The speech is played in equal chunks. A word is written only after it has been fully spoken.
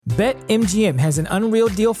BetMGM has an unreal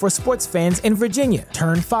deal for sports fans in Virginia.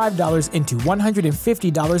 Turn $5 into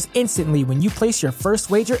 $150 instantly when you place your first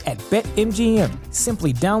wager at BetMGM.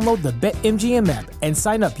 Simply download the BetMGM app and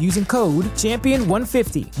sign up using code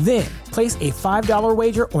Champion150. Then, place a $5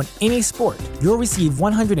 wager on any sport. You'll receive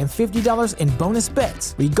 $150 in bonus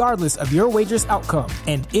bets, regardless of your wager's outcome.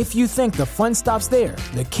 And if you think the fun stops there,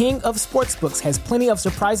 the King of Sportsbooks has plenty of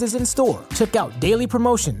surprises in store. Check out daily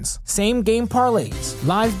promotions, same-game parlays,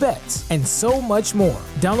 live bets, and so much more.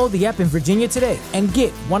 Download the app in Virginia today and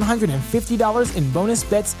get $150 in bonus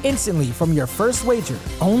bets instantly from your first wager.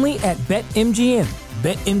 Only at BetMGM.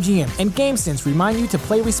 BetMGM and GameSense remind you to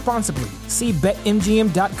play responsibly. See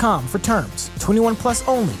BetMGM.com for terms. 21 plus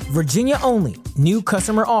only. Virginia only. New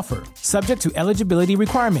customer offer. Subject to eligibility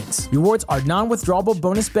requirements. Rewards are non-withdrawable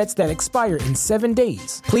bonus bets that expire in 7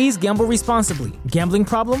 days. Please gamble responsibly. Gambling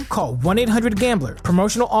problem? Call 1-800-GAMBLER.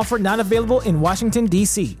 Promotional offer not available in Washington,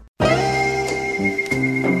 D.C. It's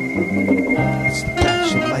the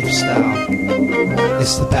Bachelor Lifestyle.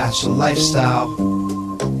 It's the Bachelor Lifestyle.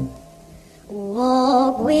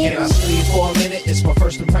 Can I sleep for a minute? It's my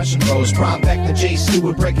first impression rose. Prime Vector, Jay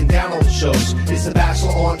Stewart breaking down all the shows. It's The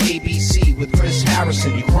Bachelor on ABC with Chris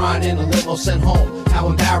Harrison. You crying in a limo sent home. How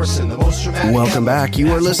embarrassing. The most dramatic. Welcome back.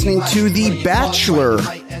 You are listening to The Bachelor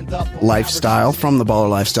Lifestyle from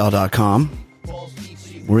theballerlifestyle.com.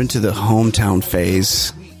 We're into the hometown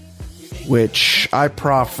phase, which I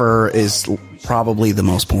prefer is probably the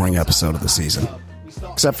most boring episode of the season,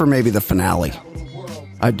 except for maybe the finale.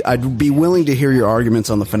 I'd be willing to hear your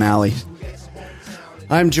arguments on the finale.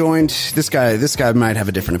 I'm joined. This guy might have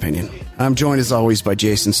a different opinion. I'm joined as always by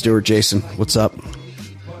Jason Stewart. Jason, what's up?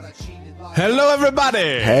 Hello,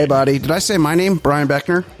 everybody. Hey, buddy. Did I say my name? Brian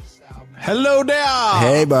Beckner. Hello there.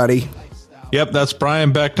 Hey, buddy. Yep, that's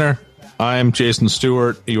Brian Beckner. I'm Jason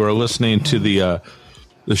Stewart. You are listening to the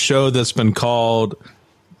show that's been called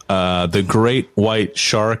The Great White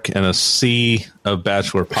Shark and a Sea of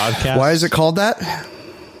Bachelor Podcast. Why is it called that?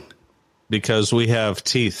 Because we have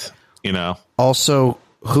teeth, you know. Also,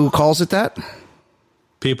 who calls it that?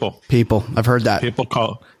 People. I've heard that. People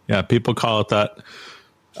call it that.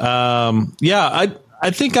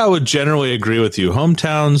 I think I would generally agree with you.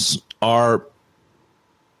 Hometowns are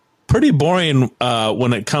pretty boring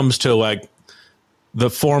when it comes to like the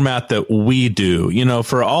format that we do. You know,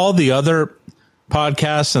 for all the other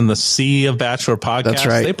podcasts and the Sea of Bachelor Podcasts, that's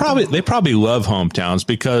right. They probably love Hometowns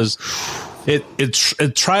because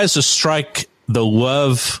it tries to strike the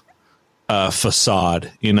love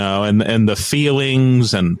facade, you know, and the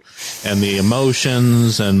feelings and the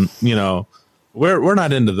emotions, and you know, we're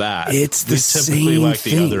not into that. It's the typically same like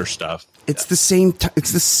thing. the other stuff. It's the same.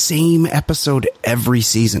 It's the same episode every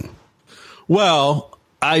season. Well,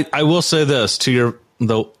 I will say this to your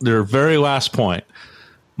very last point.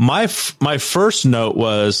 My first note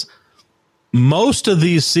was most of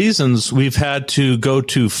these seasons we've had to go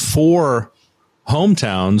to 4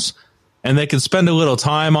 hometowns, and they could spend a little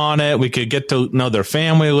time on it. We could get to know their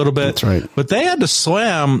family a little bit. That's right. But they had to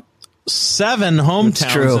slam 7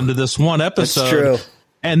 hometowns into this one episode. That's true.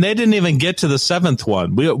 And they didn't even get to the 7th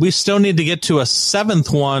one. We still need to get to a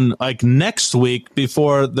 7th one like next week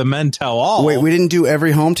before the men tell all. Wait, we didn't do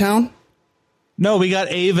every hometown? No, we got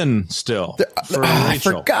Avon still. I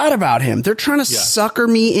forgot about him. They're trying to sucker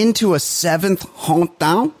me into a 7th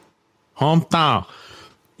hometown. Hometown.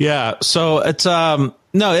 Yeah. So it's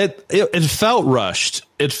it felt rushed.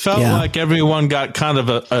 It felt like everyone got kind of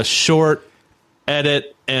a short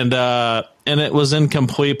edit, and it was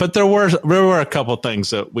incomplete. But there were a couple things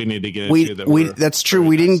that we need to get into. That's true.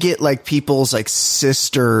 We didn't get like people's like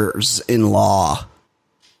sisters-in-law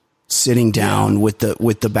sitting down with the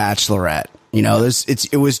Bachelorette. You know,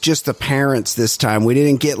 it was just the parents this time. We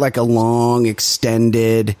didn't get like a long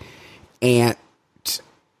extended Aunt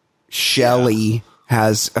Shelley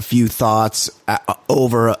has a few thoughts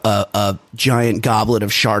over a giant goblet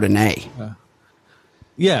of Chardonnay.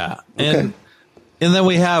 Yeah. Okay. And then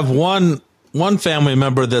we have one family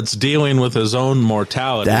member that's dealing with his own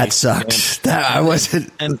mortality. That sucked. I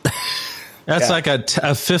wasn't. And that's like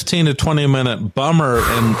a 15 to 20 minute bummer.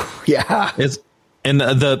 And yeah,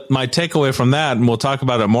 my takeaway from that, and we'll talk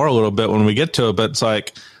about it more a little bit when we get to it, but it's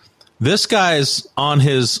like this guy's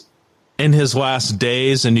in his last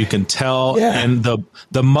days, and you can tell. Yeah. And the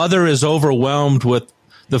mother is overwhelmed with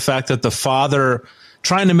the fact that the father,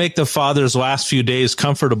 trying to make the father's last few days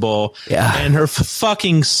comfortable. Yeah. And her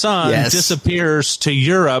fucking son disappears to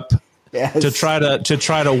Europe to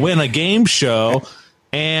try to win a game show.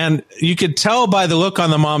 And you could tell by the look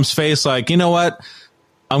on the mom's face, like, you know what?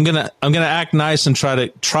 I'm gonna act nice and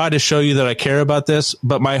try to show you that I care about this,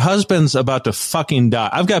 but my husband's about to fucking die.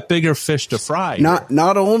 I've got bigger fish to fry.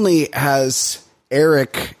 Not only has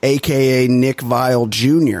Eric, aka Nick Vile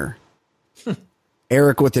Jr.,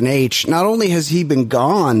 Eric with an H, not only has he been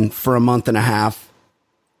gone for a month and a half,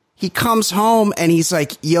 he comes home and he's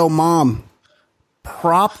like, "Yo, Mom,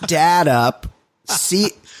 prop Dad up.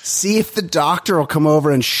 See if the doctor will come over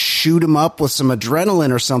and shoot him up with some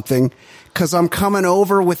adrenaline or something, because I'm coming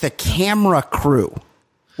over with a camera crew.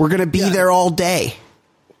 We're going to be there all day."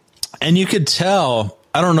 And you could tell,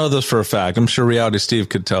 I don't know this for a fact, I'm sure Reality Steve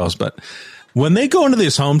could tell us, but when they go into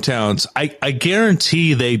these hometowns, I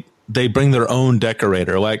guarantee they bring their own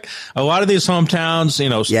decorator. Like a lot of these hometowns,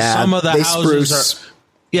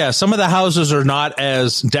 some of the houses are not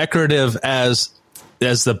as decorative as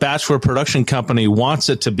the Bachelor production company wants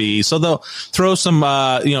it to be. So they'll throw some,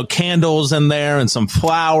 candles in there and some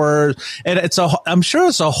flowers. And I'm sure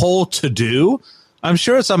it's a whole to do. I'm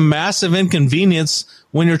sure it's a massive inconvenience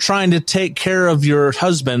when you're trying to take care of your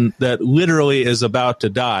husband that literally is about to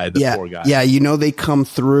die. The poor guy. Yeah. They come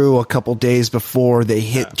through a couple days before they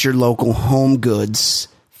hit your local Home Goods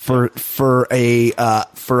for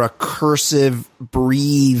a cursive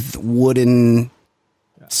breathe wooden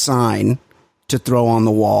sign to throw on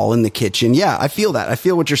the wall in the kitchen. Yeah, I feel that. I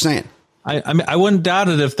feel what you're saying. I mean, I wouldn't doubt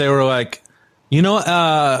it if they were like,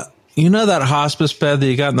 that hospice bed that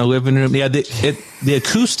you got in the living room? Yeah, the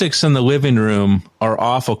acoustics in the living room are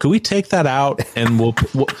awful. Could we take that out and we'll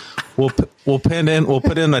put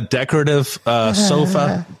in a decorative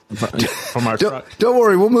sofa from our truck? Don't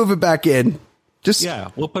worry, we'll move it back in.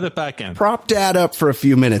 We'll put it back in. Prop Dad up for a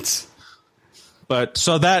few minutes. But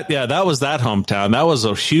so that was that hometown. That was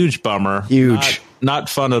a huge bummer. Huge. Not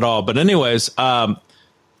fun at all. But anyways, the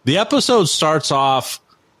episode starts off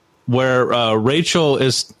where Rachel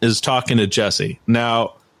is talking to Jesse.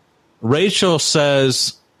 Now, Rachel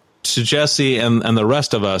says to Jesse and the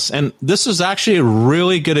rest of us, and this is actually a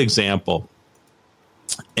really good example.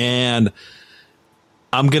 And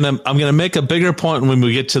I'm gonna make a bigger point when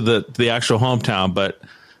we get to the actual hometown, but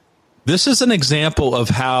this is an example of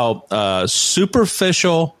how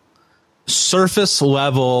superficial, surface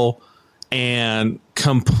level, and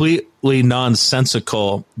completely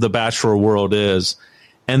nonsensical the Bachelor world is.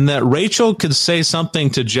 And that Rachel could say something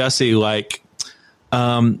to Jesse like,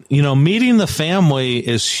 meeting the family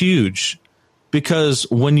is huge, because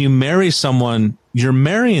when you marry someone, you're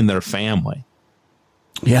marrying their family.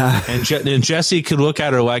 Yeah. And Jesse could look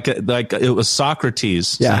at her like it was Socrates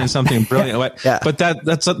saying something brilliant. But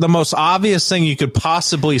that's the most obvious thing you could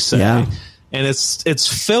possibly say. Yeah. And it's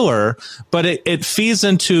filler, but it feeds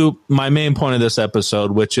into my main point of this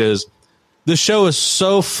episode, which is the show is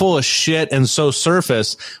so full of shit and so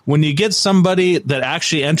surface. When you get somebody that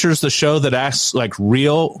actually enters the show that asks like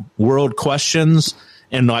real world questions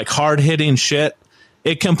and like hard hitting shit,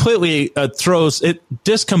 it completely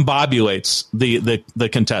discombobulates the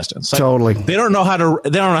contestants. Like, totally. They don't know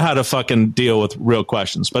how to fucking deal with real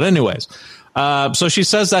questions. But anyways, so she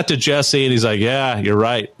says that to Jesse and he's like, yeah, you're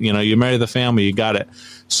right. You marry the family, you got it.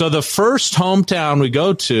 So the first hometown we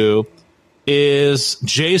go to is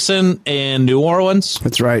Jason in New Orleans.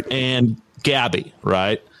 That's right. And Gabby,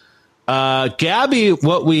 right? Gabby,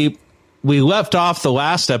 what we left off the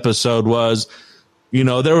last episode was,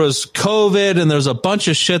 there was COVID and there's a bunch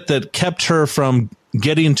of shit that kept her from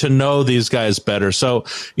getting to know these guys better. So,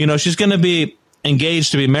 she's going to be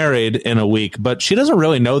engaged to be married in a week, but she doesn't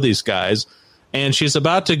really know these guys. And she's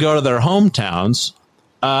about to go to their hometowns.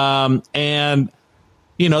 And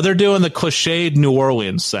they're doing the cliched New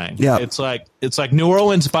Orleans thing. Yeah. It's like New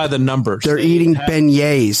Orleans by the numbers. They're eating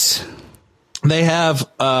beignets. They have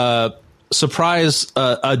a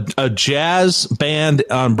jazz band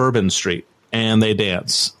on Bourbon Street and they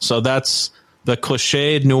dance. So that's the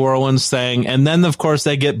cliched New Orleans thing. And then of course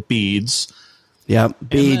they get beads. Yeah,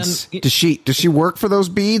 beads. Then, does she work for those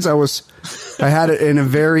beads? I had it in a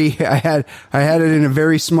very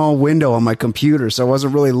small window on my computer, so I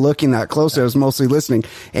wasn't really looking that closely. I was mostly listening.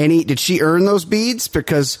 Annie, did she earn those beads?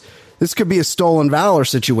 Because this could be a stolen valor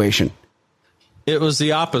situation. It was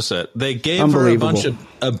the opposite. They gave her a bunch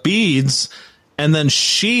of beads, and then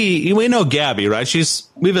we know Gabby, right?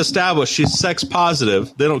 We've established she's sex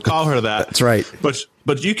positive. They don't call her that. That's right.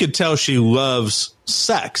 But you could tell she loves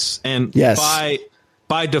sex, and yes.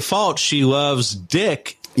 by default she loves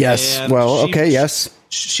dick. Yes. Well, okay. Yes.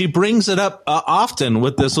 She brings it up often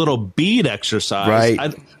with this little bead exercise. Right.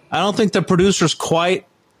 I don't think the producers quite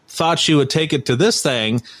thought she would take it to this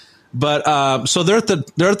thing, but so they're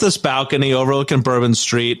at this balcony overlooking Bourbon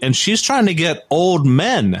Street, and she's trying to get old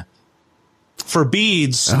men for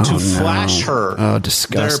beads to flash her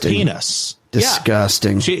their penis.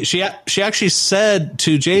 Disgusting. Yeah. She actually said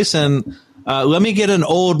to Jason, let me get an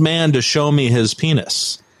old man to show me his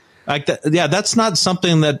penis. Like that. Yeah, that's not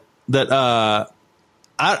something that I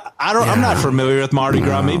don't. Yeah. I'm not familiar with Mardi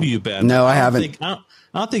Gras. Maybe you've been. No, I haven't. I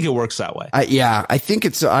don't think it works that way. I think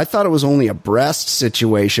it's. I thought it was only a breast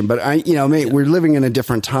situation, but we're living in a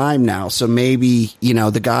different time now, so maybe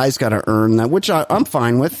the guy's got to earn that, which I'm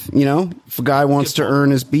fine with. If a guy wants to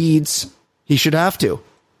earn his beads, he should have to.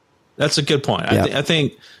 That's a good point. Yeah. I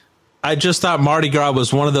think I just thought Mardi Gras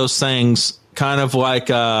was one of those things, kind of like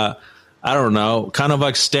I don't know, kind of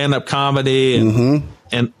like stand-up comedy, and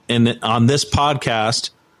on this podcast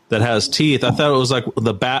that has teeth, I thought it was like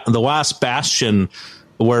the last bastion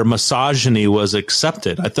where misogyny was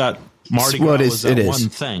accepted. I thought Mardi Gras was that one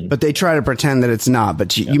thing, but they try to pretend that it's not.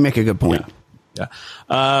 But you make a good point. Yeah.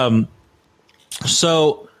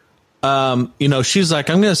 So. She's like,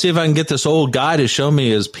 I'm going to see if I can get this old guy to show me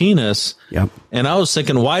his penis. Yep. And I was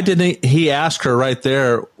thinking, why didn't he ask her right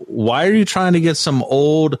there? Why are you trying to get some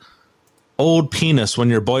old penis when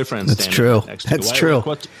your boyfriend's standing true. next to you? That's true.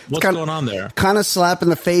 What's going on there? Kind of slap in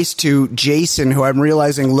the face to Jason, who I'm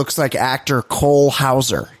realizing looks like actor Cole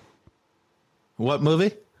Hauser. What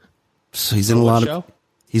movie? So he's in a lot of.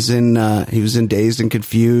 He's in. He was in Dazed and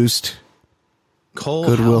Confused.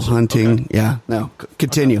 Good Will Hunting. Okay. Yeah. No.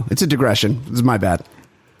 Continue. Okay. It's a digression. This is my bad.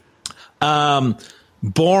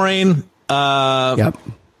 Boring.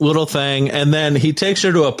 Little thing, and then he takes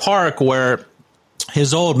her to a park where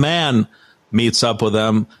his old man meets up with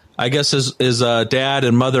him. I guess his dad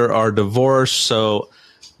and mother are divorced, so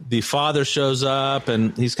the father shows up,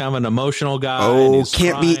 and he's kind of an emotional guy. Oh,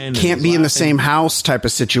 can't be in the same house type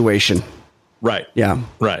of situation. Right. Yeah.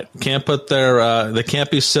 Right. Can't put their. They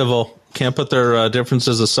can't be civil. Can't put their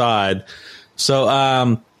differences aside. So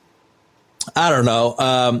I don't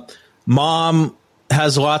know. Mom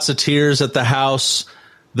has lots of tears at the house.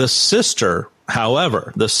 The sister,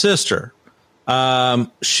 however,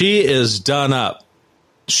 she is done up.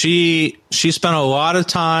 She spent a lot of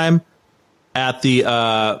time at the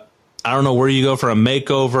I don't know where you go for a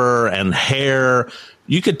makeover and hair.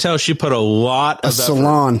 You could tell she put a lot of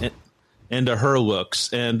salon into her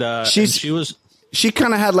looks, and she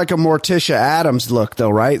kind of had like a Morticia Addams look, though,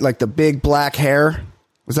 right? Like the big black hair.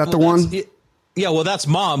 Was that the one? Yeah, well, that's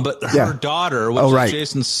Mom, but her daughter, which is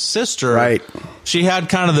Jason's sister, right? She had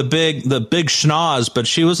kind of the big schnoz, but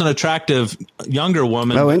she was an attractive younger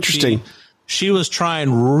woman. Oh, interesting. She was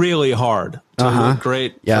trying really hard to look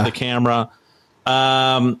great for the camera.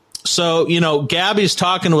 So, Gabby's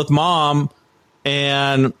talking with Mom,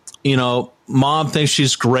 and, Mom thinks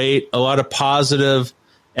she's great, a lot of positive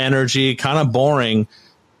energy, kind of boring.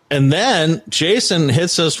 And then Jason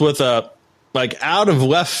hits us with a, out of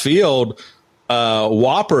left field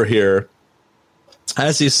whopper here.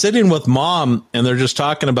 As he's sitting with Mom and they're just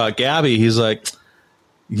talking about Gabby, he's like,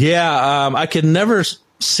 I could never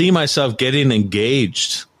see myself getting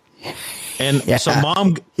engaged. And so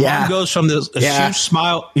Mom goes from this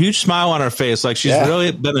huge smile on her face, like she's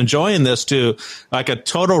really been enjoying this, to like a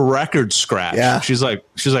total record scratch. Yeah. She's like,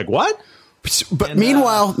 what? But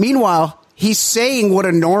meanwhile, he's saying what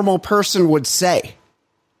a normal person would say.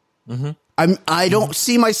 Mm-hmm. I don't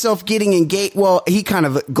see myself getting engaged. Well, he kind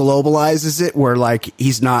of globalizes it where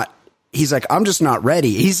he's like, I'm just not ready.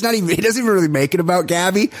 He doesn't even really make it about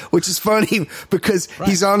Gabby, which is funny because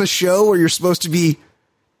he's on a show where you're supposed to be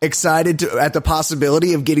excited at the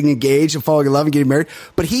possibility of getting engaged and falling in love and getting married.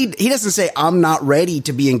 But he doesn't say, I'm not ready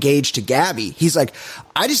to be engaged to Gabby. He's like,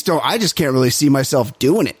 I just can't really see myself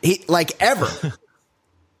doing it. Ever.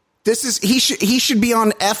 He should be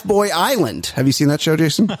on F-Boy Island. Have you seen that show,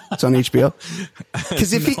 Jason? It's on HBO.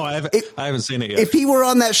 Because I haven't seen it yet. If he were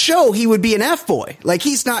on that show, he would be an F-boy.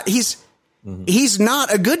 He's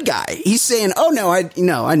not a good guy. He's saying, "Oh no, I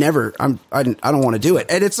don't want to do it."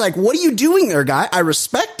 And it's like, what are you doing there, guy? I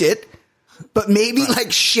respect it, but maybe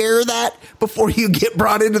share that before you get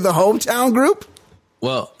brought into the hometown group.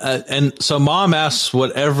 Well, and so Mom asks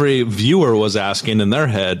what every viewer was asking in their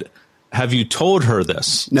head. Have you told her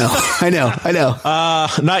this? No, I know.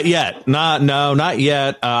 Not yet. Not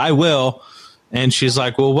yet. I will. And she's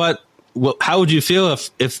like, well, how would you feel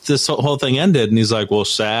if this whole thing ended? And he's like, well,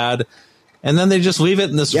 sad. And then they just leave it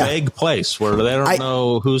in this vague place where they don't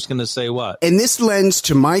know who's going to say what. And this lends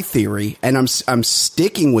to my theory, and I'm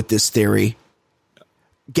sticking with this theory.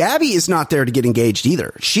 Gabby is not there to get engaged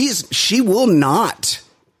either. She will not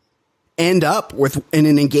end up in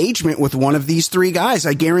an engagement with one of these three guys.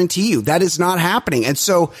 I guarantee you that is not happening. And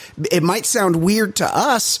so it might sound weird to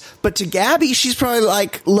us, but to Gabby, she's probably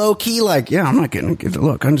like low key, like, yeah, I'm not getting a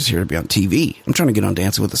look. I'm just here to be on TV. I'm trying to get on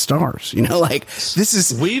Dancing with the Stars. You know, like this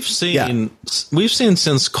is, we've seen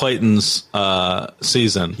since Clayton's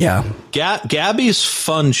season. Yeah. Gabby's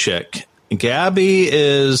fun chick.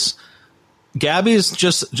 Gabby's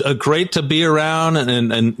just great to be around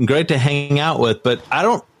and great to hang out with, but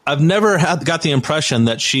I've never got the impression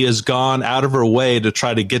that she has gone out of her way to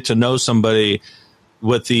try to get to know somebody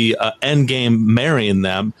with the end game marrying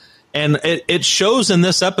them. And it shows in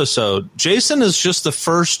this episode. Jason is just the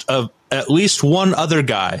first of at least one other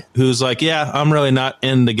guy who's like, yeah, I'm really not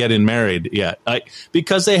into getting married yet. Like,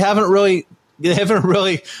 because they haven't really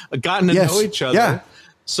gotten to know each other. Yeah.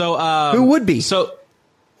 So who would be? So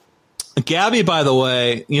Gabby, by the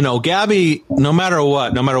way, Gabby, no matter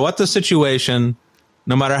what the situation,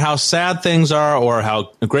 no matter how sad things are or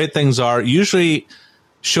how great things are, usually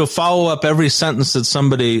she'll follow up every sentence that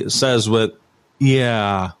somebody says with,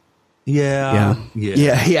 yeah. And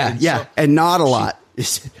not a lot.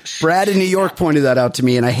 Brad in New York pointed that out to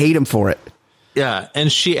me, and I hate him for it. Yeah,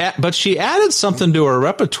 and she added something to her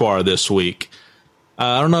repertoire this week.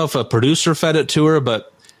 I don't know if a producer fed it to her,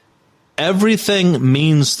 but everything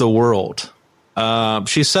means the world.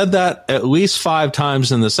 She said that at least 5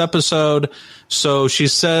 times in this episode. So she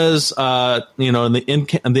says, in the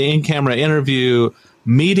in-camera interview,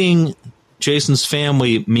 meeting Jason's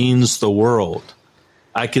family means the world.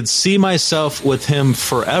 I could see myself with him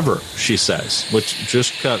forever, she says, which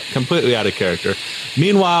just cut completely out of character.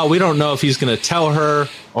 Meanwhile, we don't know if he's going to tell her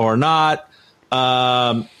or not.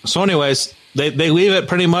 So anyways, they leave it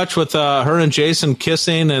pretty much with her and Jason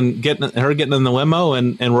kissing and getting in the limo,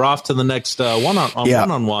 and we're off to the next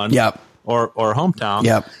one-on-one or hometown.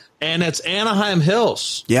 Yep. And it's Anaheim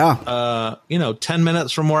Hills. Yeah. 10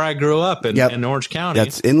 minutes from where I grew up in Orange County.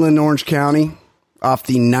 That's inland Orange County, off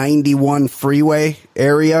the 91 freeway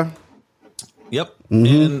area. Yep. Mm-hmm.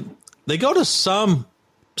 And they go to some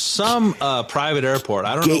private airport.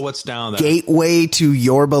 I don't know what's down there. Gateway to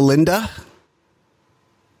Yorba Linda.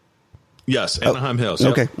 Yes, Anaheim Hills.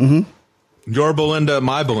 Okay. Yep. Mm-hmm. Yorba Linda,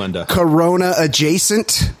 my Belinda. Corona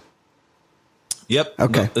adjacent. Yep.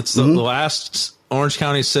 Okay. It's the last Orange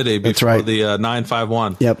County city before the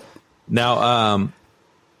 951. Yep. Now,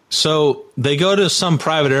 so they go to some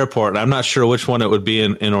private airport. I'm not sure which one it would be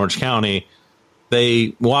in Orange County.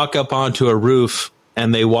 They walk up onto a roof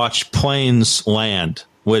and they watch planes land,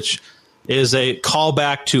 which is a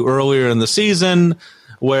callback to earlier in the season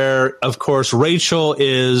where, of course, Rachel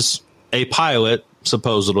is a pilot,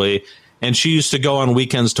 supposedly, and she used to go on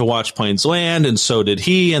weekends to watch planes land, and so did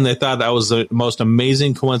he, and they thought that was the most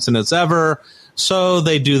amazing coincidence ever. So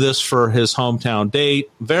they do this for his hometown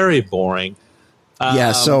date. Very boring.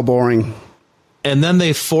 So boring. And then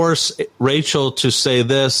they force Rachel to say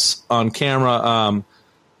this on camera.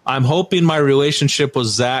 I'm hoping my relationship with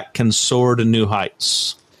Zach can soar to new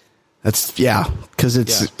heights. Because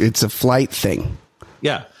it's a flight thing.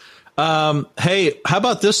 Yeah. Hey, how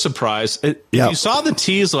about this surprise? If you saw the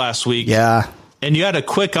tease last week, and you had a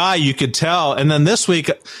quick eye, you could tell. And then this week,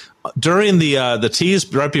 during the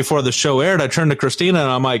tease right before the show aired, I turned to Christina and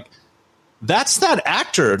I'm like, that's that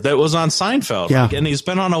actor that was on Seinfeld. Yeah. Like, and he's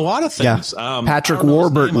been on a lot of things. Patrick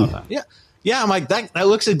Warburton. Yeah. I'm like, that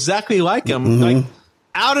looks exactly like him. Mm-hmm. Like,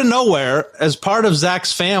 out of nowhere, as part of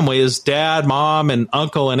Zach's family, his dad, mom, and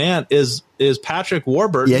uncle and aunt is Patrick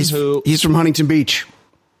Warburton. Yeah, he's from Huntington Beach.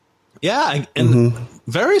 Yeah, and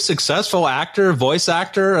very successful actor, voice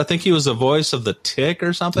actor. I think he was the voice of the Tick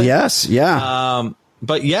or something. Yes, yeah.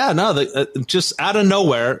 But yeah, no, just out of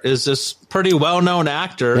nowhere is this pretty well-known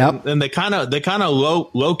actor, and they kind of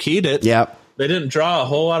low keyed it. Yep. They didn't draw a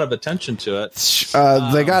whole lot of attention to it.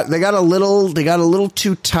 They got a little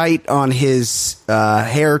too tight on his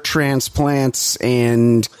hair transplants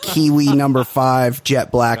and Kiwi number 5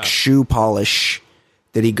 jet black shoe polish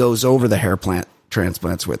that he goes over the hair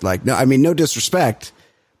transplants with. Like, no, I mean, no disrespect,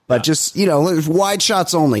 but just, wide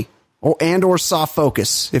shots only, or soft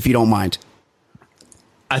focus, if you don't mind.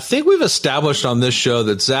 I think we've established on this show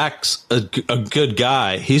that Zach's a good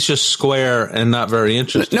guy. He's just square and not very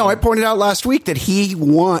interesting. No, I pointed out last week that he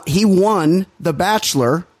won the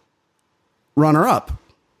Bachelor runner-up.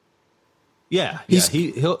 Yeah, he'll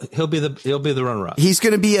be the runner-up. He's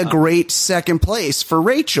going to be a great second place for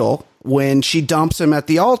Rachel when she dumps him at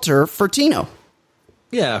the altar for Tino.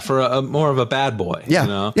 Yeah, for a more of a bad boy.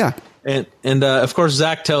 Yeah, yeah. And of course,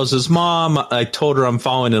 Zach tells his mom, I told her I'm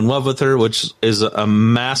falling in love with her, which is a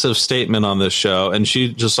massive statement on this show. And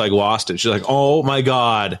she just like lost it. She's like, oh, my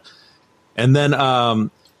God. And then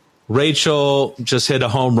Rachel just hit a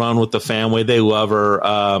home run with the family. They love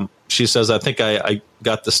her. She says, I think I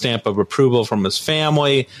got the stamp of approval from his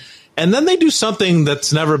family. And then they do something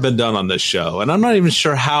that's never been done on this show. And I'm not even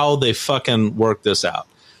sure how they fucking work this out.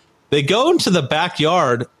 They go into the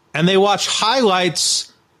backyard and they watch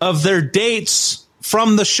highlights of their dates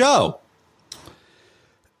from the show.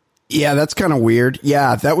 Yeah, that's kind of weird.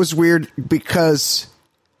 Yeah, that was weird because,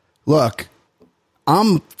 look,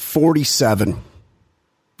 I'm 47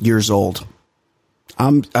 years old.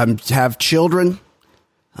 I'm have children.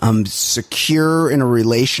 I'm secure in a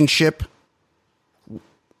relationship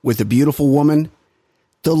with a beautiful woman.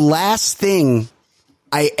 The last thing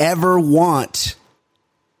I ever want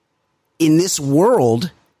in this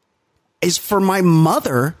world is for my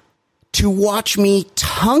mother to watch me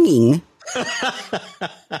tonguing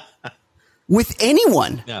with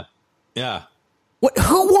anyone. Yeah. Yeah.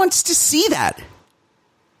 Who wants to see that?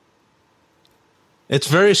 It's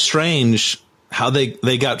very strange how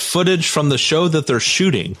they got footage from the show that they're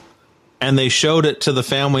shooting and they showed it to the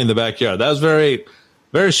family in the backyard. That was very,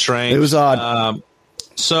 very strange. It was odd.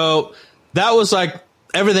 So that was like,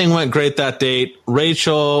 everything went great that date.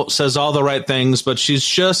 Rachel says all the right things, but she's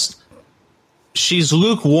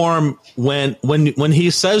lukewarm when he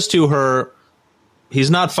says to her, he's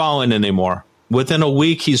not following anymore. Within a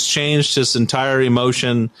week, he's changed his entire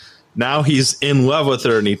emotion. Now he's in love with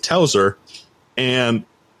her and he tells her. And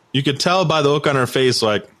you could tell by the look on her face,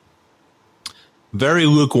 like, very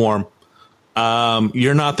lukewarm.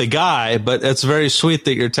 You're not the guy, but it's very sweet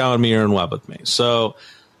that you're telling me you're in love with me. So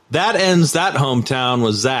that ends that hometown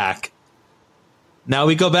with Zach. Now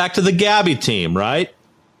we go back to the Gabby team, right?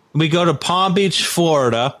 We go to Palm Beach,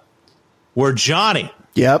 Florida, where Johnny.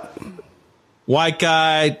 Yep. White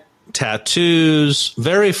guy, tattoos,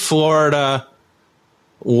 very Florida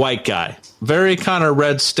white guy, very kind of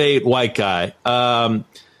red state white guy.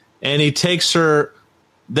 And he takes her,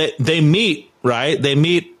 they meet, right? They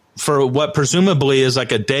meet for what presumably is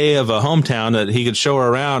like a day of a hometown that he could show her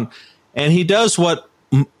around. And he does what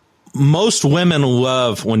most women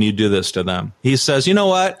love when you do this to them. He says, you know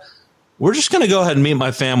what? We're just going to go ahead and meet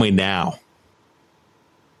my family now.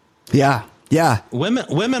 Yeah. Yeah.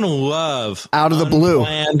 Women love out of the blue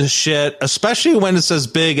unplanned shit, especially when it's as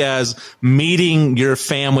big as meeting your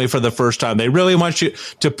family for the first time. They really want you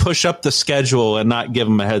to push up the schedule and not give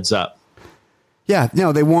them a heads up. Yeah.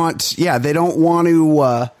 No, they don't want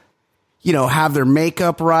to, have their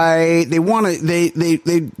makeup right. They want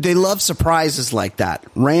to, they love surprises like that.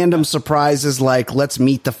 Random surprises like, let's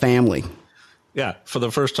meet the family. Yeah. For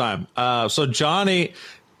the first time. So Johnny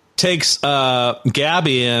takes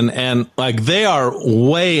Gabby in and like they are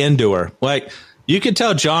way into her. Like you can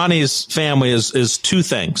tell Johnny's family is two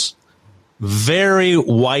things. Very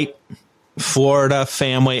white Florida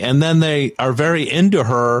family, and then they are very into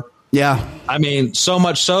her. Yeah. I mean, so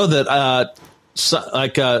much so that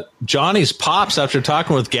Johnny's pops, after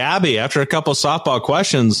talking with Gabby, after a couple of softball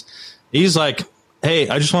questions, he's like, hey,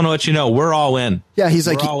 I just want to let you know we're all in. Yeah,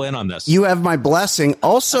 we're all in on this. You have my blessing.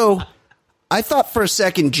 Also, I thought for a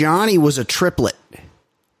second Johnny was a triplet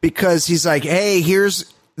because he's like, hey,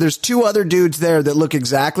 there's two other dudes there that look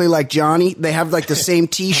exactly like Johnny. They have like the same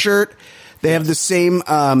T-shirt. They have the same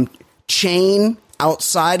chain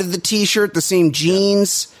outside of the T-shirt, the same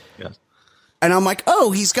jeans. Yeah. And I'm like,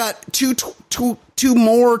 oh, he's got two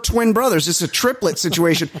more twin brothers. It's a triplet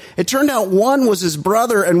situation. It turned out one was his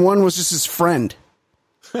brother and one was just his friend,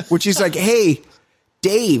 which he's like, hey,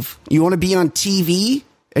 Dave, you want to be on TV?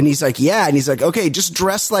 And he's like, yeah. And he's like, okay, just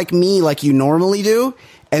dress like me like you normally do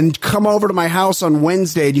and come over to my house on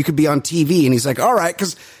Wednesday and you could be on TV. And he's like, all right,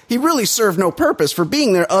 because he really served no purpose for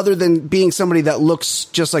being there other than being somebody that looks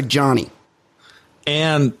just like Johnny.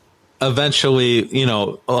 And eventually,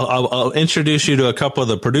 I'll introduce you to a couple of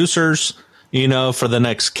the producers, for the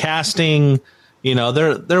next casting.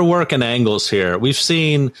 They're working angles here. We've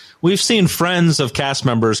seen friends of cast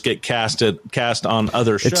members get cast on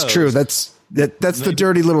other shows. It's true. That's the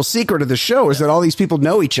dirty little secret of the show is that all these people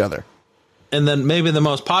know each other. And then maybe the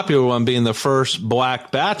most popular one being the first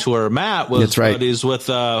black bachelor, Matt, was buddies with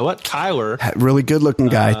Tyler. Really good looking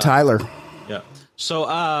guy, Tyler. Yeah. So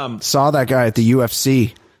saw that guy at the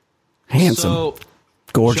UFC. Handsome. So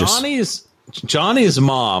gorgeous. Johnny's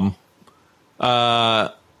mom,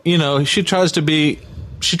 she tries to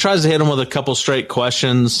hit him with a couple straight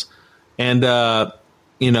questions and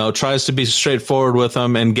tries to be straightforward with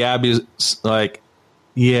him, and Gabby's like,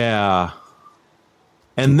 yeah.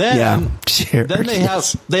 And then,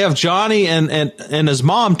 they have Johnny and his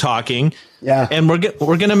mom talking. Yeah. And we're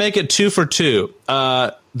going to make it 2 for 2.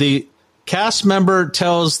 The cast member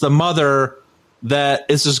tells the mother that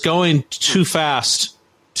this is going too fast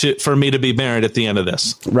for me to be married at the end of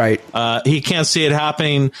this. Right. He can't see it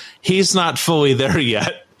happening. He's not fully there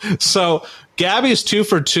yet. So Gabby's 2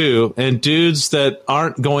 for 2, and dudes that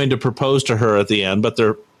aren't going to propose to her at the end, but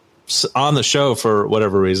they're on the show for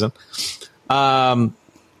whatever reason. And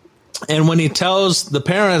when he tells the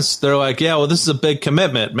parents, they're like, yeah, well, this is a big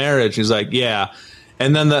commitment, marriage. He's like, yeah.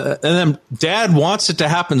 And then dad wants it to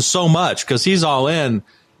happen so much because he's all in.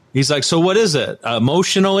 He's like, so what is it?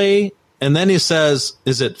 Emotionally? And then he says,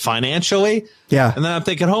 is it financially? Yeah. And then I'm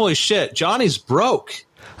thinking, holy shit, Johnny's broke.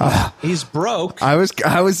 He's broke. I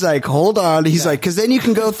was like, hold on. He's like, because then you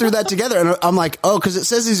can go through that together. And I'm like, oh, because it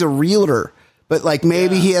says he's a realtor, but like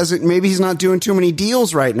maybe maybe he's not doing too many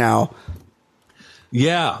deals right now.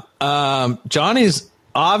 Yeah. Johnny's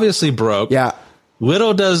obviously broke. Yeah.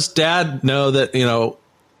 Little does dad know that, you know,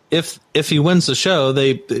 if he wins the show,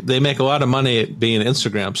 they make a lot of money being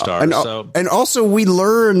Instagram stars. And also we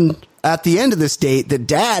learn at the end of this date that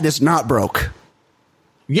dad is not broke.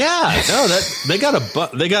 Yeah, no, they got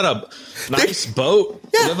a nice boat.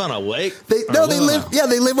 Yeah. Live on a lake. They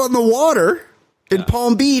live on the water in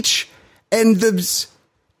Palm Beach, and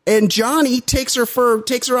Johnny takes her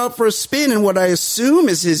out for a spin in what I assume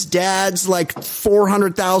is his dad's like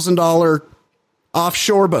 $400,000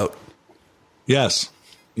 offshore boat. Yes.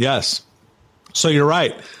 So you're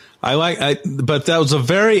right. But that was a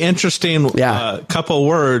very interesting couple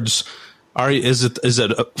words. Is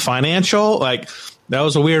it financial? Like, that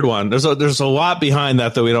was a weird one. There's a lot behind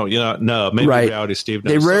that we don't know. Maybe right. Reality Steve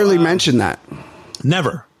knows. They rarely mention that.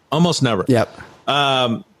 Never. Almost never. Yep.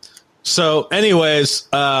 So anyways,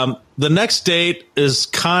 the next date is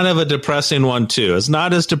kind of a depressing one too. It's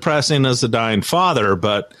not as depressing as The Dying Father,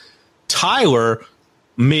 but Tyler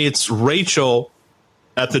meets Rachel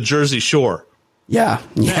at the Jersey Shore. Yeah.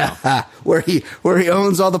 Where he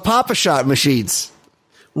owns all the Papa-Shot machines.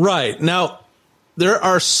 Right. Now, there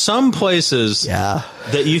are some places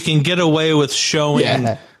that you can get away with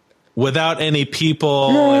showing without any people.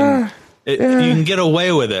 And you can get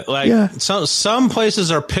away with it. Like some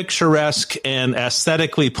places are picturesque and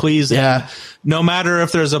aesthetically pleasing. Yeah. No matter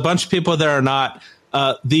if there's a bunch of people there or not.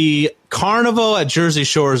 The carnival at Jersey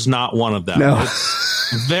Shore is not one of them. No.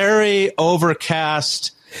 It's very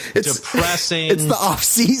overcast. Depressing. It's the off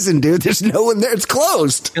season, dude. There's no one there. It's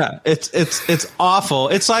closed. Yeah, it's awful.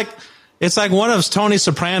 It's like one of Tony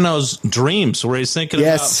Soprano's dreams where he's thinking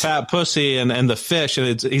about fat pussy and the fish,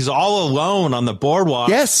 and he's all alone on the boardwalk.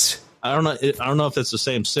 Yes. I don't know if it's the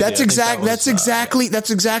same city. That's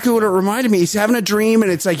exactly what it reminded me. He's having a dream,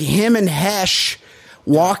 and it's like him and Hesh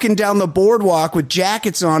walking down the boardwalk with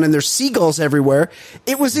jackets on, and there's seagulls everywhere.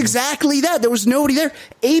 It was exactly that. There was nobody there.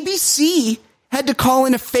 ABC had to call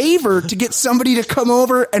in a favor to get somebody to come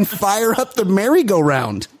over and fire up the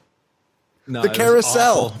merry-go-round, the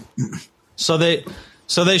carousel. So they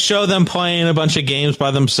show them playing a bunch of games by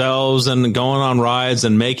themselves and going on rides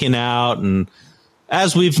and making out. And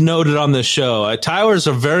as we've noted on this show, Tyler's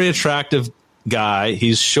a very attractive guy.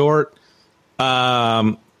 He's short,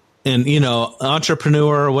 and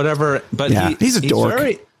entrepreneur or whatever. But he's a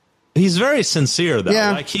dork. He's very sincere though.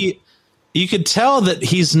 Yeah. Like you could tell that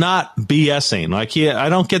he's not BSing. Like I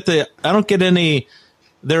don't get any.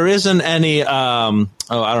 There isn't any.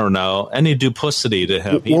 I don't know, any duplicity to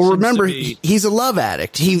him. Well, remember, he's a love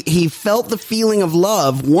addict. He felt the feeling of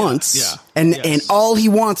love once, and all he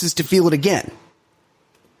wants is to feel it again.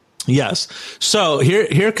 Yes. So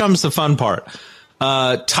here comes the fun part.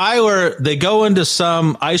 Tyler, they go into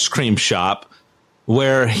some ice cream shop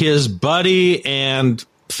where his buddy and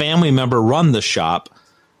family member run the shop.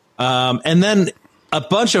 And then a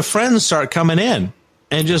bunch of friends start coming in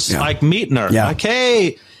and just like meeting her. Yeah. Like,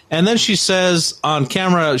 hey. And then she says on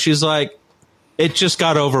camera, she's like, it just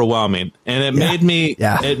got overwhelming. And it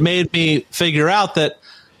made me figure out that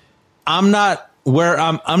I'm not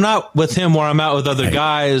with him where I'm at with other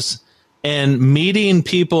guys, and meeting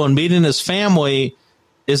people and meeting his family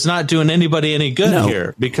is not doing anybody any good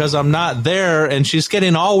here because I'm not there. And she's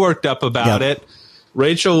getting all worked up about it.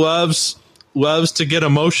 Rachel loves to get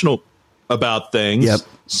emotional about things. Yep.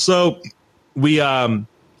 So we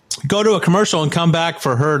go to a commercial and come back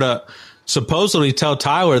for her to supposedly tell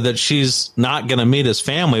Tyler that she's not going to meet his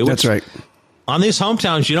family. That's right. On these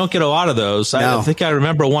hometowns, you don't get a lot of those. No. I think I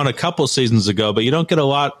remember one a couple seasons ago, but you don't get a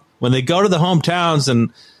lot when they go to the hometowns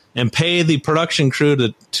and pay the production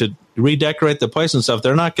crew to redecorate the place and stuff.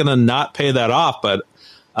 They're not going to not pay that off. But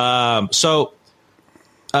so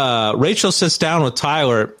Rachel sits down with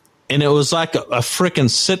Tyler, and it was like a freaking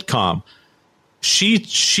sitcom.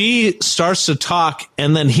 she starts to talk,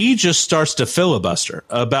 and then he just starts to filibuster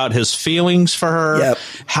about his feelings for her,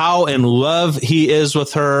 how in love he is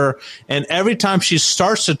with her. And every time she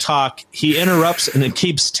starts to talk, he interrupts and it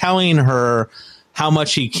keeps telling her how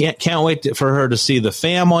much he can't wait for her to see the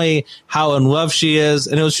family, how in love she is.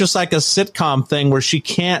 And it was just like a sitcom thing where she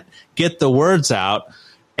can't get the words out.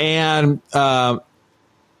 And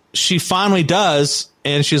she finally does.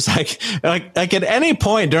 And she's like at any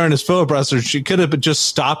point during his filibuster, she could have just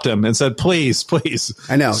stopped him and said, please,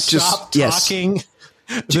 I know, stop talking.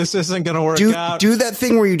 Yes. This isn't going to work out. Do that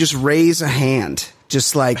thing where you just raise a hand,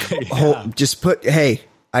 just like, just put, hey,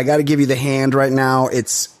 I got to give you the hand right now.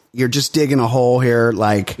 You're just digging a hole here.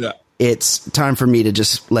 Like, it's time for me to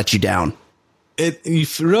just let you down. You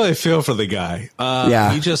really feel for the guy.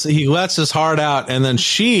 He lets his heart out. And then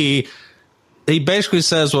he basically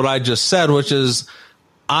says what I just said, which is,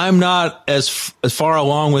 I'm not as far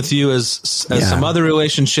along with you as some other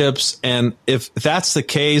relationships. And if that's the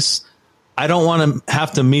case, I don't want to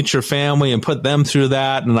have to meet your family and put them through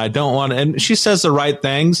that. And I don't want to. And she says the right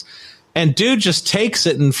things. And dude just takes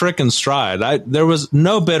it in frickin' stride. There was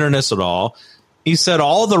no bitterness at all. He said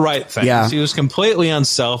all the right things. Yeah. He was completely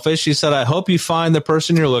unselfish. He said, I hope you find the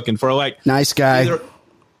person you're looking for. Like, nice guy.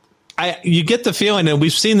 You get the feeling, and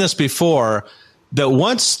we've seen this before, that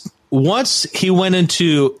once he went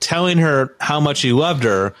into telling her how much he loved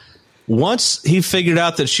her, once he figured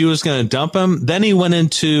out that she was going to dump him, then he went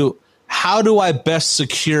into, how do I best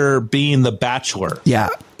secure being the bachelor? Yeah.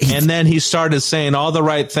 And then he started saying all the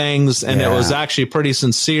right things, and it was actually pretty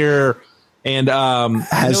sincere. And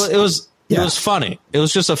it was funny. It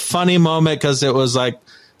was just a funny moment because it was like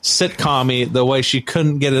sitcom-y the way she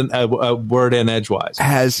couldn't get a word in edgewise.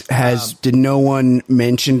 Did no one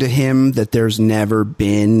mention to him that there's never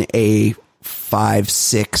been a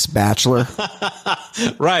 5'6" bachelor?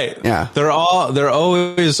 Right. Yeah. They're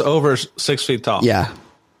always over 6 feet tall. Yeah.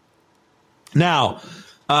 Now,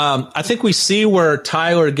 I think we see where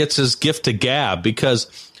Tyler gets his gift to Gab,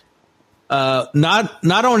 because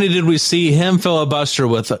not only did we see him filibuster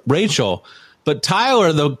with Rachel, but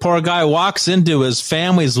Tyler, the poor guy, walks into his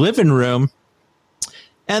family's living room,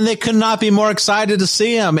 and they could not be more excited to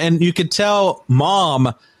see him. And you could tell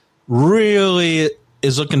Mom really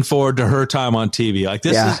is looking forward to her time on TV. Like,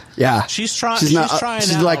 this is she's trying.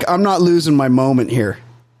 She's like, I'm not losing my moment here.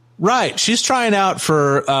 Right. She's trying out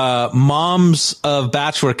for Moms of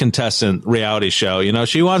Bachelor contestant reality show. You know,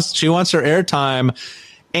 she wants her airtime.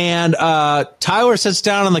 And Tyler sits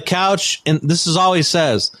down on the couch, and this is all he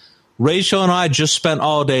says. Rachel and I just spent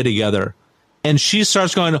all day together. And she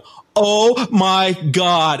starts going, oh my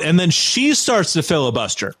God. And then she starts to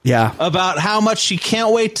filibuster. Yeah. About how much she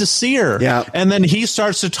can't wait to see her. Yeah. And then he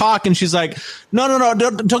starts to talk, and she's like, no,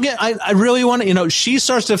 don't get, I really want to, she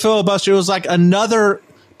starts to filibuster. It was like another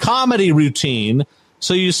comedy routine.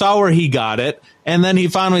 So you saw where he got it. And then he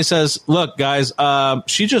finally says, look, guys,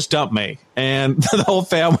 she just dumped me. And the whole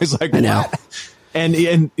family's like, what? I know.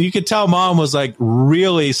 And you could tell Mom was like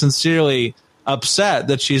really sincerely upset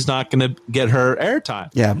that she's not going to get her airtime.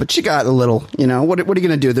 Yeah, but she got a little, what are you going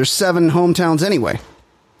to do? There's 7 hometowns anyway.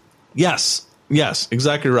 Yes,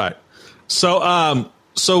 exactly right. So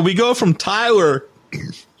we go from Tyler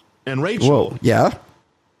and Rachel. Whoa, yeah.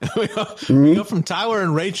 We go from Tyler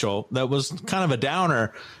and Rachel, that was kind of a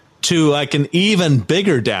downer, to like an even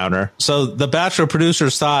bigger downer. So the Bachelor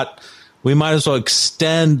producers thought we might as well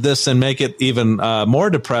extend this and make it even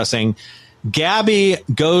more depressing. Gabby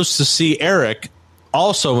goes to see Eric,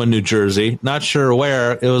 also in New Jersey. Not sure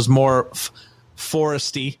where. It was more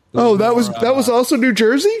foresty. That was also New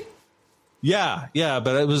Jersey? Yeah,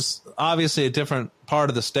 but it was obviously a different part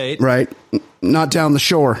of the state. Right. Not down the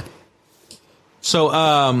shore. So,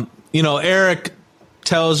 Eric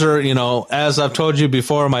tells her, as I've told you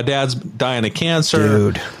before, my dad's dying of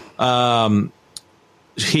cancer. Dude.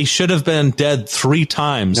 He should have been dead 3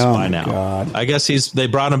 times by now. God. I guess they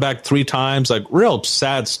brought him back 3 times, like real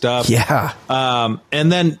sad stuff. Yeah.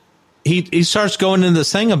 And then he starts going into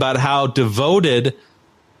this thing about how devoted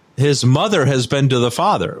his mother has been to the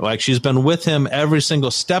father. Like, she's been with him every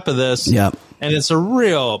single step of this. Yep. And it's a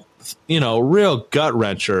real gut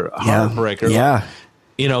wrencher, heartbreaker. Yeah.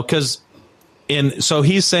 So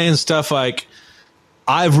he's saying stuff like,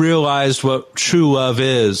 I've realized what true love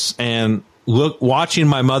is, and watching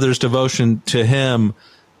my mother's devotion to him,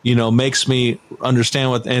 makes me understand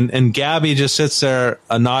what, and Gabby just sits there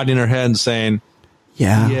nodding her head and saying,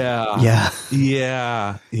 yeah.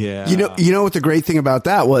 You know what the great thing about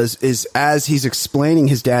that is as he's explaining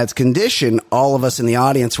his dad's condition, all of us in the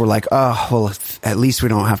audience were like, oh, well, at least we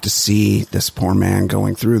don't have to see this poor man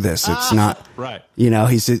going through this. It's not right.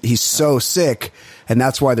 He's so sick, and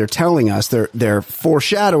that's why they're telling us they're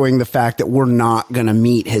foreshadowing the fact that we're not going to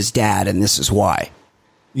meet his dad, and this is why.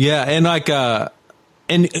 Yeah, and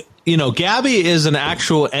Gabby is an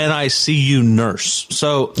actual NICU nurse,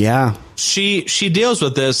 so yeah, she deals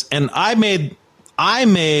with this, and I made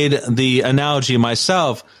the analogy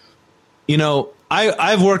myself.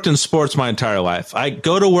 I've worked in sports my entire life. I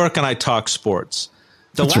go to work and I talk sports.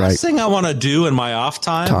 That's last thing I want to do in my off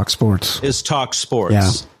time is talk sports.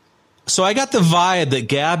 Yeah. So I got the vibe that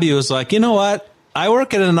Gabby was like, you know what? I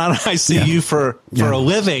work in an ICU for a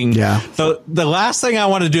living. Yeah. So the last thing I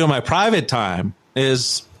want to do in my private time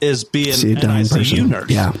is be an ICU nurse.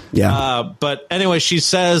 Yeah. Yeah. But anyway, she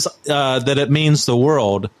says that it means the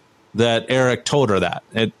world that Eric told her that.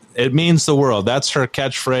 It means the world. That's her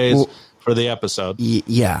catchphrase for the episode.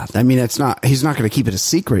 Yeah. I mean, he's not going to keep it a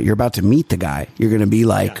secret. You're about to meet the guy. You're going to be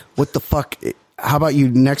like, what the fuck? How about you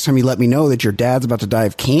next time you let me know that your dad's about to die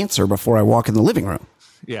of cancer before I walk in the living room?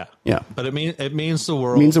 Yeah. Yeah. But it means the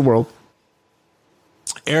world. It means the world.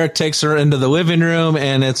 Eric takes her into the living room,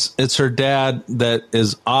 and it's her dad that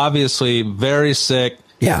is obviously very sick.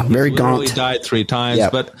 Yeah, very gaunt. He died 3 times,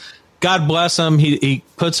 but God bless him. He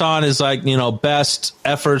puts on his best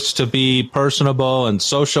efforts to be personable and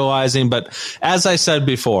socializing. But as I said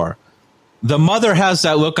before, the mother has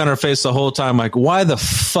that look on her face the whole time, like, why the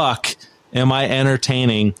fuck am I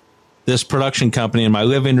entertaining this production company in my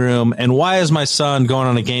living room? And why is my son going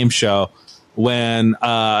on a game show when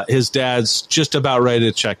his dad's just about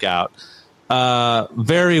ready to check out?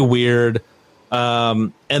 Very weird.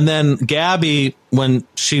 And then Gabby, when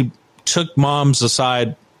she took moms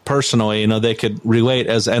aside personally, they could relate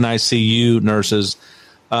as NICU nurses.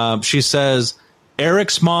 She says,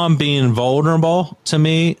 Eric's mom being vulnerable to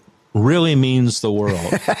me really means the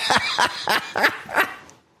world.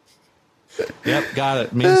 Yep, got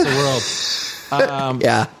it. Means the world.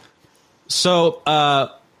 Yeah. So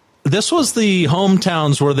this was the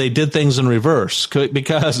hometowns where they did things in reverse,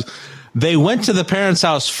 because they went to the parents'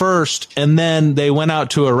 house first and then they went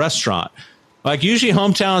out to a restaurant. Like usually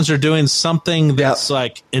hometowns are doing something that's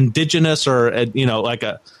like indigenous or, like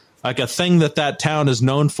a thing that town is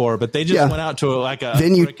known for, but they just went out to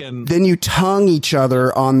then you tongue each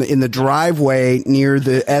other in the driveway near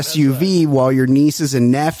the SUV while your nieces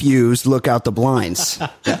and nephews look out the blinds.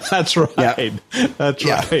 That's right. Yeah. That's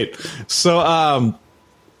right. So,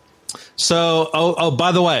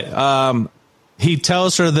 by the way, he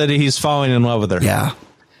tells her that he's falling in love with her. Yeah.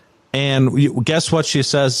 And guess what she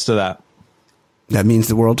says to that? That means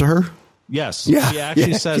the world to her? Yes. Yeah. She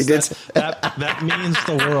actually says that means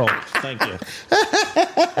the world. Thank you.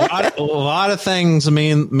 A lot of things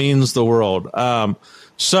means the world.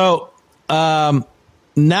 So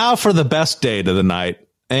now for the best date of the night.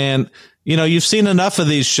 And, you've seen enough of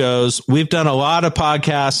these shows. We've done a lot of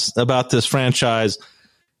podcasts about this franchise.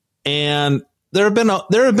 And there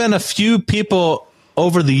have been a few people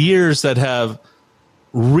over the years that have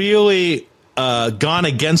really gone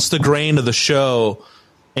against the grain of the show,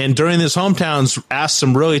 and during this hometowns asked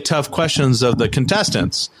some really tough questions of the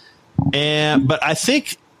contestants. But I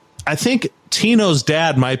think Tino's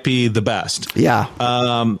dad might be the best. Yeah.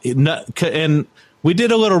 And we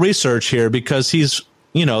did a little research here because he's,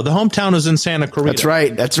 the hometown is in Santa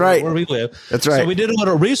Clarita. That's right. Where we live. That's right. So we did a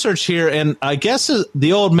little research here, and I guess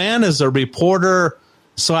the old man is a reporter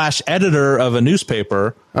 / editor of a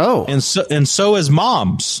newspaper. Oh. And so is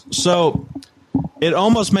Moms. So it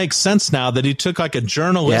almost makes sense now that he took like a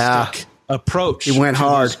journalistic approach. He went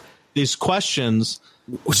hard. These questions,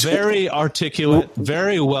 very articulate,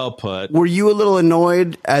 very well put. Were you a little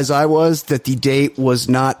annoyed, as I was, that the date was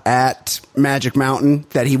not at Magic Mountain?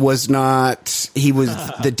 That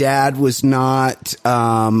the dad was not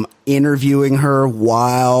interviewing her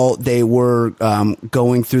while they were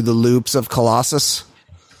going through the loops of Colossus?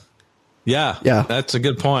 Yeah, that's a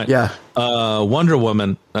good point. Yeah. Wonder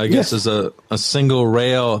Woman, I guess, is a single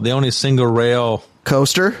rail, the only single rail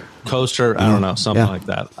coaster. I don't know, something like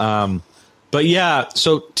that. But yeah,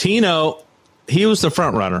 so Tino, he was the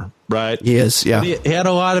front runner, right? He is, yeah. He had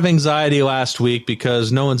a lot of anxiety last week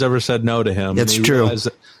because no one's ever said no to him. It's true.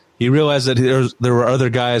 He realized that there were other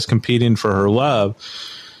guys competing for her love.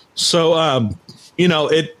 So,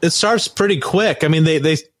 it starts pretty quick. I mean,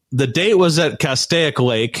 the date was at Castaic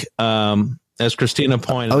Lake, as Christina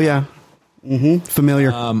pointed. Oh, yeah. Mm-hmm.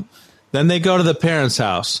 Familiar. Then they go to the parents'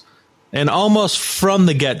 house, and almost from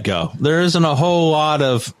the get-go, there isn't a whole lot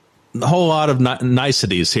of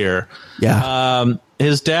niceties here. Yeah.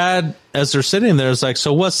 His dad, as they're sitting there, is like,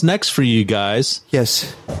 so what's next for you guys?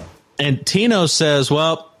 Yes. And Tino says,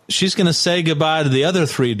 well, she's gonna say goodbye to the other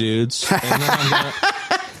 3 dudes,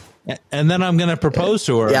 and then I'm gonna propose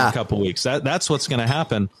to her in a couple weeks. That's what's gonna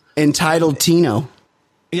happen. Entitled Tino.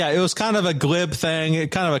 Yeah, it was kind of a glib thing,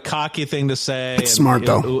 kind of a cocky thing to say. It's smart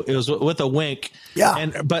though. It was with a wink.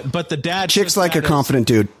 Yeah, but the dad chick's like a confident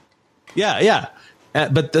dude. Yeah.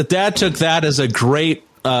 But the dad took that as a great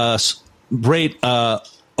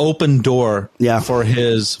open door. Yeah. for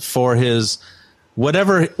his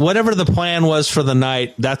whatever the plan was for the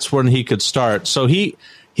night. That's when he could start. So he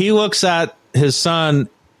looks at his son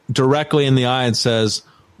directly in the eye and says,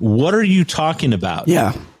 "What are you talking about?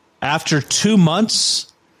 Yeah, After 2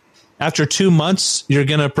 months, you're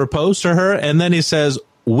going to propose to her?" And then he says,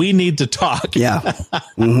 "We need to talk." Yeah.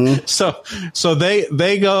 Mm-hmm. So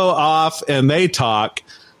they go off and they talk.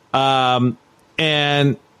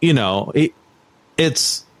 And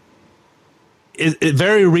it's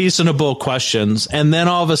very reasonable questions. And then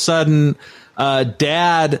all of a sudden,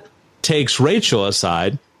 Dad takes Rachel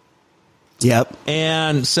aside. Yep.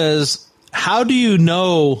 And says, "How do you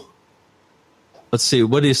know?" Let's see.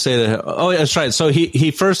 What do you say to her? Oh, that's right. So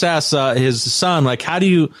he first asks his son, like, "How do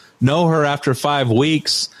you know her after 5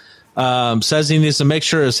 weeks?" Says he needs to make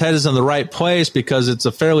sure his head is in the right place because it's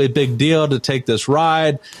a fairly big deal to take this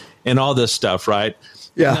ride and all this stuff, right?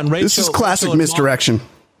 Yeah. This is classic misdirection.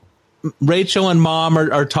 Rachel and Mom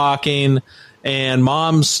are talking, and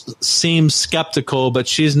Mom seems skeptical, but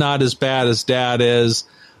she's not as bad as Dad is.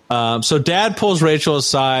 So Dad pulls Rachel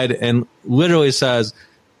aside and literally says,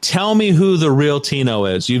 "Tell me who the real Tino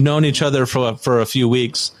is. You've known each other for a few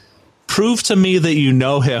weeks. Prove to me that you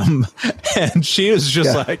know him." And she is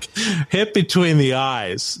just like hit between the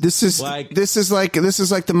eyes. This is like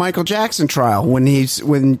the Michael Jackson trial when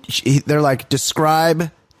they're like,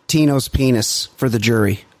 "Describe Tino's penis for the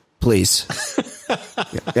jury, please."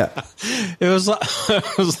 Yeah. It was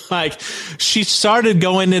like she started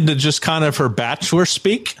going into just kind of her bachelor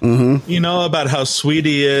speak, about how sweet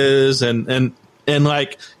he is, and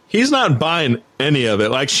like he's not buying any of it.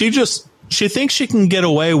 Like she thinks she can get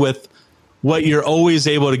away with what you're always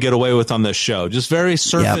able to get away with on this show. Just very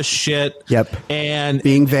surface shit. Yep. And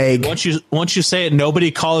being vague. Once you say it, nobody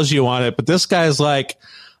calls you on it. But this guy's like,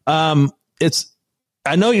 I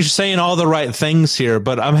know you're saying all the right things here,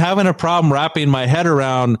 but I'm having a problem wrapping my head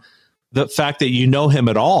around the fact that you know him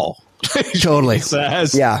at all. Totally.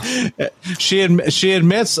 Says. Yeah. She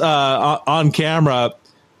admits on camera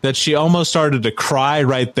that she almost started to cry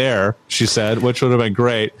right there, she said, which would have been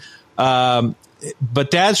great. But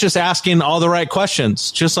Dad's just asking all the right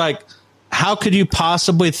questions. Just like, how could you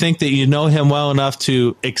possibly think that you know him well enough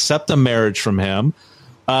to accept a marriage from him?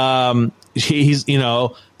 He's,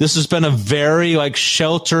 this has been a very like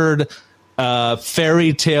sheltered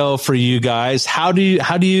fairy tale for you guys. How do you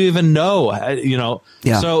even know?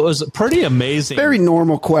 So it was pretty amazing. Very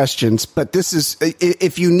normal questions, but this is,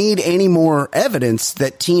 if you need any more evidence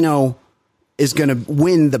that Tino is going to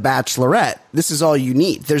win the Bachelorette, this is all you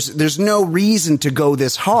need. There's no reason to go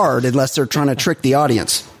this hard unless they're trying to trick the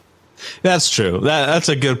audience. That's true. That's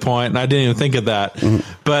a good point, and I didn't even think of that. Mm-hmm.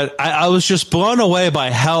 But I was just blown away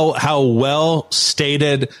by how well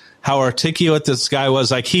stated, how articulate this guy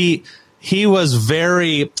was. Like he was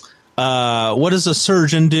very. What does a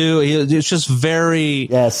surgeon do? It's just very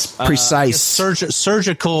precise,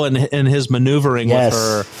 surgical in his maneuvering with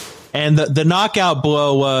her. And the knockout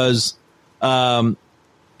blow was, and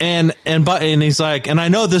he's like, and I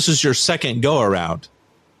know this is your second go around.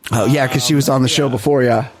 Oh yeah, because she was on the show before.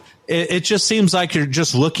 Yeah. It just seems like you're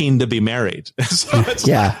just looking to be married. So it's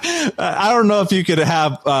like, I don't know if you could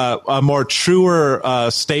have a more truer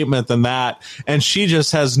statement than that. And she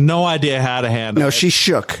just has no idea how to handle it. No, she's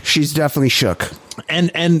shook. She's definitely shook.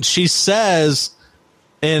 And she says,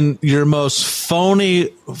 in your most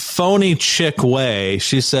phony chick way,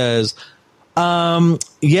 she says, well,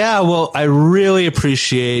 I really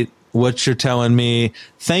appreciate what you're telling me.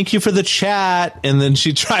 Thank you for the chat. And then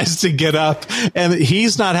she tries to get up, and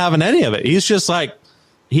he's not having any of it. He's just like,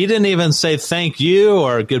 he didn't even say thank you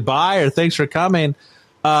or goodbye or thanks for coming.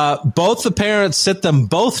 Both the parents sit them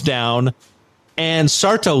both down and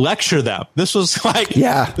start to lecture them. This was like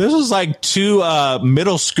two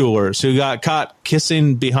middle schoolers who got caught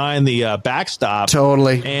kissing behind the backstop.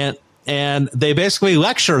 Totally. And they basically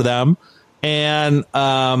lecture them. And,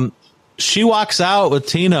 she walks out with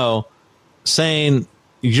Tino saying,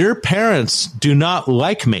 your parents do not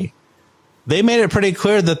like me. They made it pretty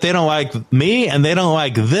clear that they don't like me and they don't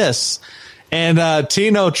like this. And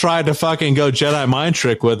Tino tried to fucking go Jedi mind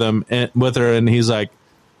trick with her. And he's like,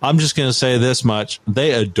 I'm just going to say this much.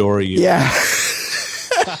 They adore you. Yeah.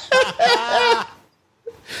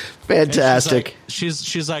 Fantastic.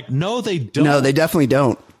 She's like, no, they don't. No, they definitely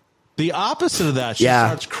don't. the opposite of that. She Yeah.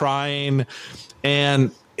 starts crying,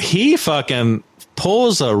 and he fucking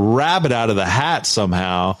pulls a rabbit out of the hat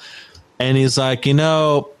somehow. And he's like,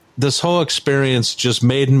 this whole experience just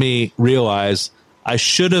made me realize I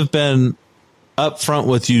should have been upfront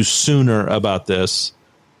with you sooner about this.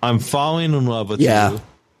 I'm falling in love with Yeah. you.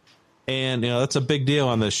 And, that's a big deal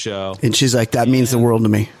on this show. And she's like, that means the world to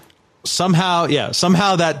me. Somehow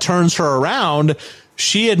that turns her around.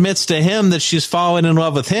 She admits to him that she's falling in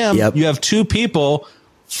love with him. Yep. You have two people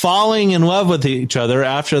falling in love with each other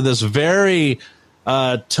after this very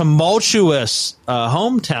tumultuous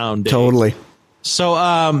hometown day. Totally.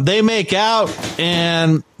 So they make out,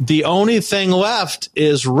 and the only thing left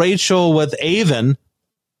is Rachel with Avon,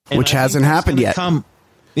 Which hasn't happened yet.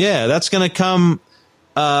 That's going to come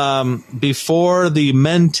before the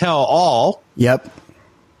Men Tell All. Yep.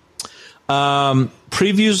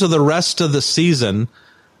 Previews of the rest of the season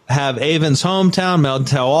have Avon's hometown, Men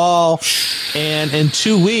Tell All, and in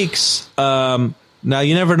 2 weeks. Now,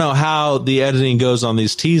 you never know how the editing goes on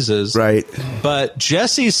these teases. Right. But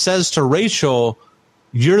Jesse says to Rachel,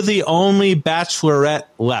 you're the only bachelorette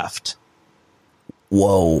left.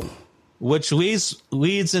 Whoa. Which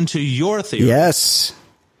leads into your theory. Yes.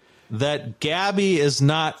 That Gabby is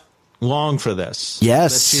not long for this.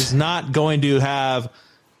 Yes. That she's not going to have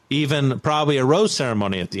even probably a rose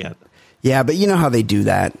ceremony at the end. Yeah, but you know how they do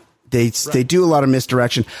that. They do a lot of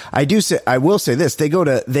misdirection. I will say this. They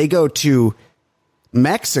go to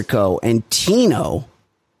Mexico, and Tino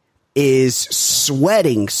is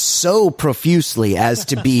sweating so profusely as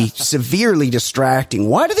to be severely distracting.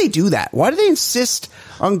 Why do they do that? Why do they insist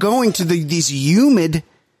on going to these humid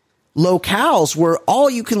locales where all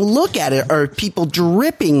you can look at it are people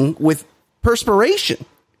dripping with perspiration?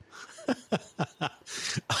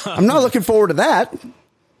 I'm not looking forward to that.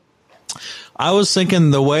 I was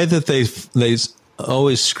thinking the way that they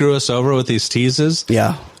always screw us over with these teases.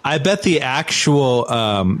 Yeah. I bet the actual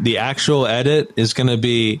edit is going to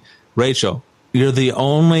be, Rachel, you're the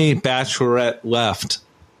only bachelorette left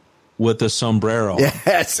with a sombrero.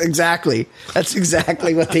 Yes, exactly. That's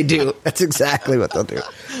exactly what they do. That's exactly what they'll do.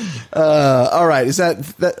 All right. Is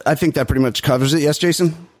that? I think that pretty much covers it. Yes,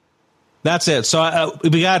 Jason? That's it. So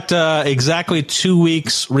we got exactly 2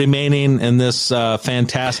 weeks remaining in this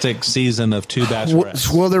fantastic season of Two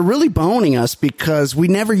Bachelorettes. Well, they're really boning us because we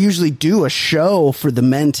never usually do a show for the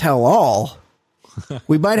Men Tell All.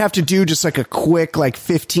 We might have to do just like a quick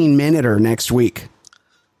 15-minute next week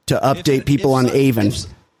to update people on Avon.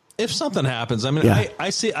 If something happens, I mean, Yeah.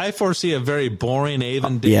 I foresee a very boring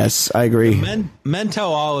Avon day. Yes, I agree. Men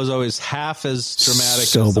Tell All is always half as dramatic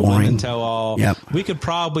So as the boring. Women Tell All. Yep. We could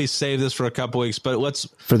probably save this for a couple weeks, but let's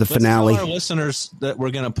finale. tell our listeners that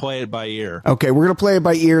we're going to play it by ear. Okay, we're going to play it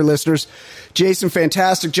by ear, listeners. Jason,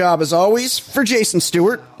 fantastic job as always. For Jason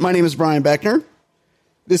Stewart, my name is Brian Beckner.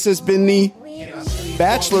 This has been the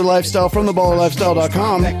Bachelor Lifestyle from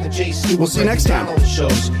theballerlifestyle.com. We'll see you next time.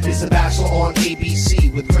 It's The Bachelor on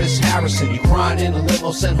ABC with Chris Harrison. You crying in a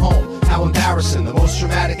limo sent home. How embarrassing, the most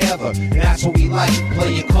dramatic ever. And that's what we like.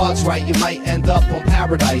 Play your cards right, you might end up on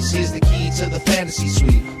Paradise. Here's the key to the fantasy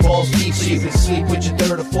suite. Balls deep so you can sleep with your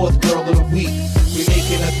third or fourth girl of the week. We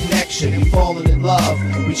making a connection, we falling in love.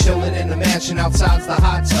 We chilling in the mansion outside's the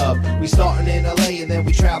hot tub. We starting in LA and then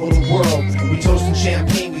we travel the world. We toasting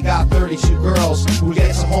champagne, we got 32 girls. Who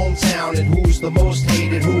gets a hometown and who's the most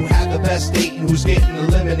hated? Who had the best date and who's getting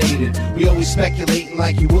eliminated? We always speculating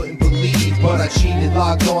like you wouldn't believe, but I cheated,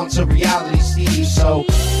 logged on to reality Steve. So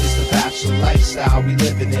it's the Bachelor lifestyle we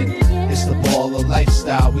living in. It's the baller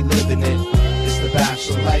lifestyle we living in. It's the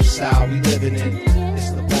Bachelor lifestyle we living in.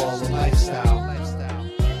 It's the baller lifestyle.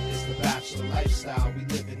 It's the Bachelor lifestyle we living in.